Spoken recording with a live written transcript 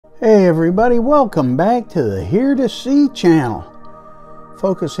Hey everybody, welcome back to the Here to See channel,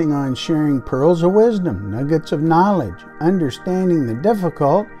 focusing on sharing pearls of wisdom, nuggets of knowledge, understanding the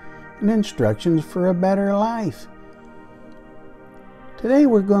difficult, and instructions for a better life. Today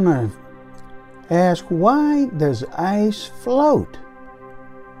we're going to ask, why does ice float?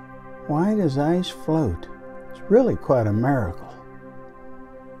 Why does ice float? It's really quite a miracle.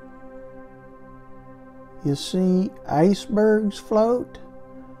 You see, icebergs float.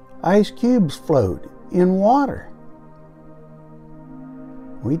 Ice cubes float in water.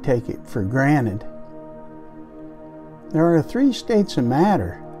 We take it for granted. There are three states of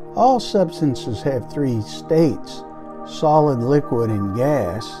matter. All substances have three states: solid, liquid, and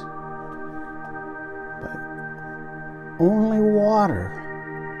gas. But only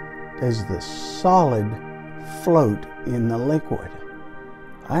water does the solid float in the liquid.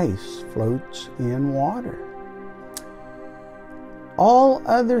 Ice floats in water. All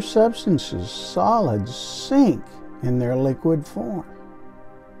other substances, solids, sink in their liquid form.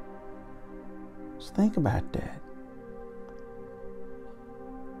 Let's think about that.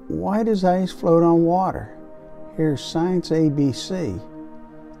 Why does ice float on water? Here's science ABC.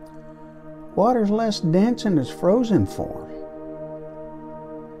 Water is less dense in its frozen form.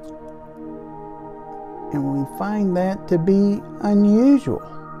 And we find that to be unusual.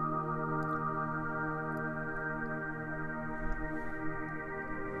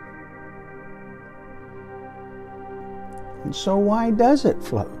 And so why does it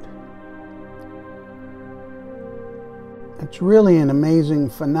float? It's really an amazing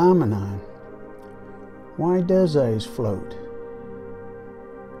phenomenon. Why does ice float?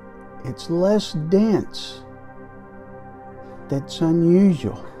 It's less dense. That's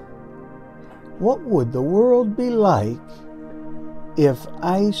unusual. What would the world be like if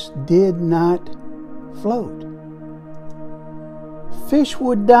ice did not float? Fish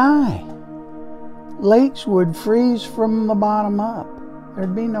would die. Lakes would freeze from the bottom up.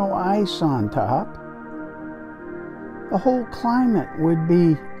 There'd be no ice on top. The whole climate would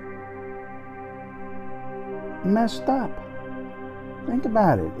be messed up. Think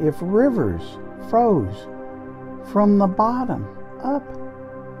about it. If rivers froze from the bottom up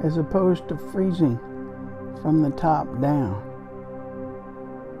as opposed to freezing from the top down.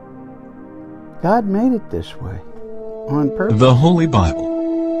 God made it this way on purpose. The Holy Bible,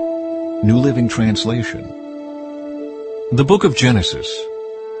 New Living Translation. The Book of Genesis,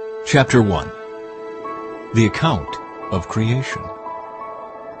 Chapter 1. The account of creation.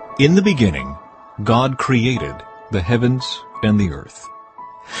 In the beginning, God created the heavens and the earth.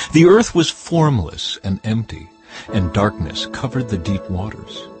 The earth was formless and empty, and darkness covered the deep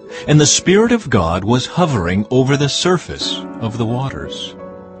waters. And the Spirit of God was hovering over the surface of the waters.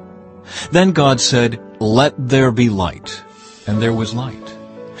 Then God said, "Let there be light," and there was light.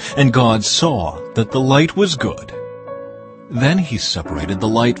 And God saw that the light was good. Then he separated the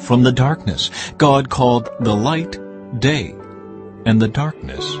light from the darkness. God called the light day, and the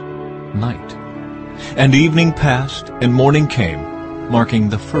darkness night. And evening passed, and morning came, marking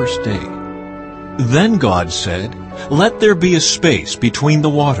the first day. Then God said, "Let there be a space between the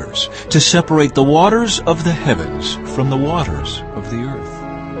waters, to separate the waters of the heavens from the waters of the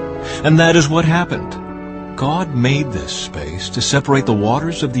earth." And that is what happened. God made this space to separate the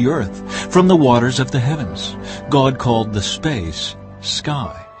waters of the earth from the waters of the heavens. God called the space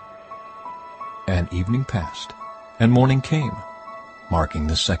sky. And evening passed, and morning came, marking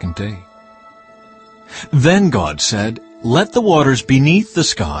the second day. Then God said, "Let the waters beneath the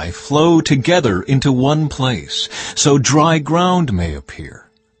sky flow together into one place, so dry ground may appear."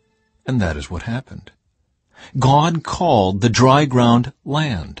 And that is what happened. God called the dry ground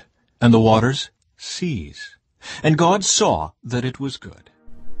land, and the waters seas. And God saw that it was good.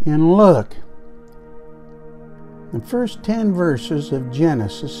 And look, the first 10 verses of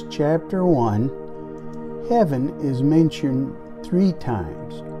Genesis chapter 1, heaven is mentioned 3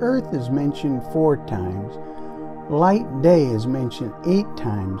 times. Earth is mentioned 4 times. Light day is mentioned 8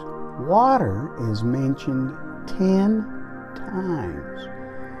 times. Water is mentioned 10 times.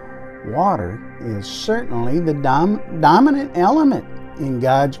 Water is certainly the dominant element in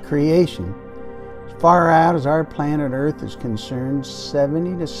God's creation. As far out as our planet Earth is concerned,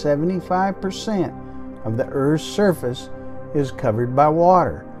 70 to 75% of the Earth's surface is covered by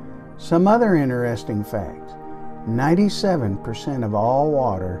water. Some other interesting facts: 97% of all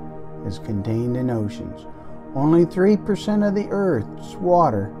water is contained in oceans. Only 3% of the Earth's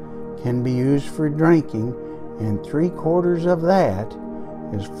water can be used for drinking, and 3/4 of that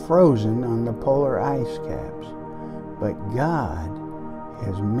is frozen on the polar ice caps. But God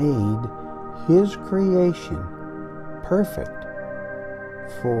has made His creation perfect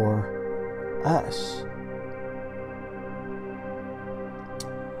for us.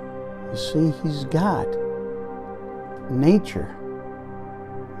 You see, He's got nature,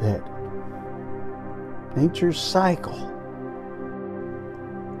 that nature's cycle.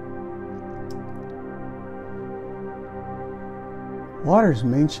 Water is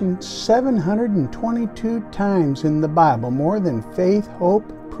mentioned 722 times in the Bible, more than faith, hope,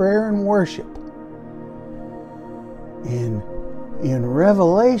 prayer, and worship. And in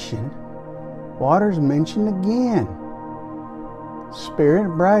Revelation, water is mentioned again.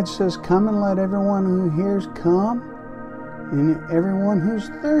 Spirit, bride says, "Come and let everyone who hears come, and everyone who's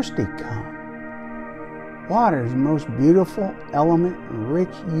thirsty come." Water is the most beautiful element and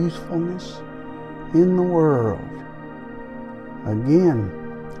rich usefulness in the world. Again,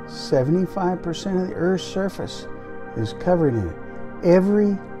 75% of the Earth's surface is covered in it.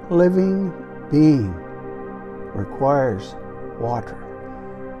 Every living being requires water.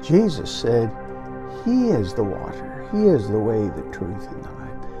 Jesus said, He is the water. He is the way, the truth, and the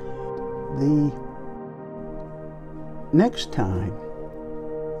life. The next time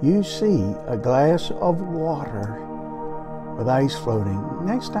you see a glass of water with ice floating,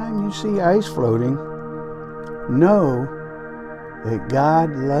 next time you see ice floating, know that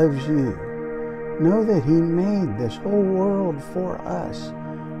God loves you. Know that He made this whole world for us.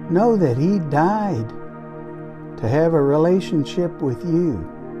 Know that He died to have a relationship with you.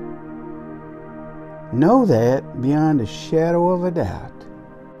 Know that beyond a shadow of a doubt.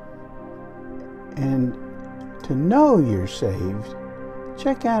 And to know you're saved,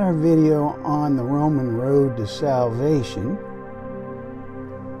 check out our video on the Roman road to salvation.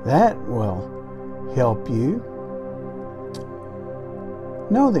 That will help you.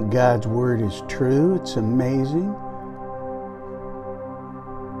 Know that God's Word is true. It's amazing.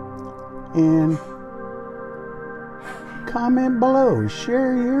 And comment below.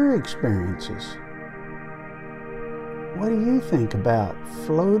 Share your experiences. What do you think about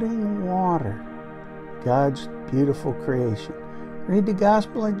floating water? God's beautiful creation. Read the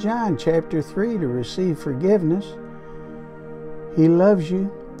Gospel of John, chapter 3, to receive forgiveness. He loves you.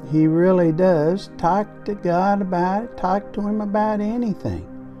 He really does. Talk to God about it. Talk to Him about anything.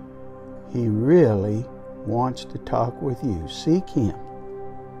 He really wants to talk with you. Seek Him.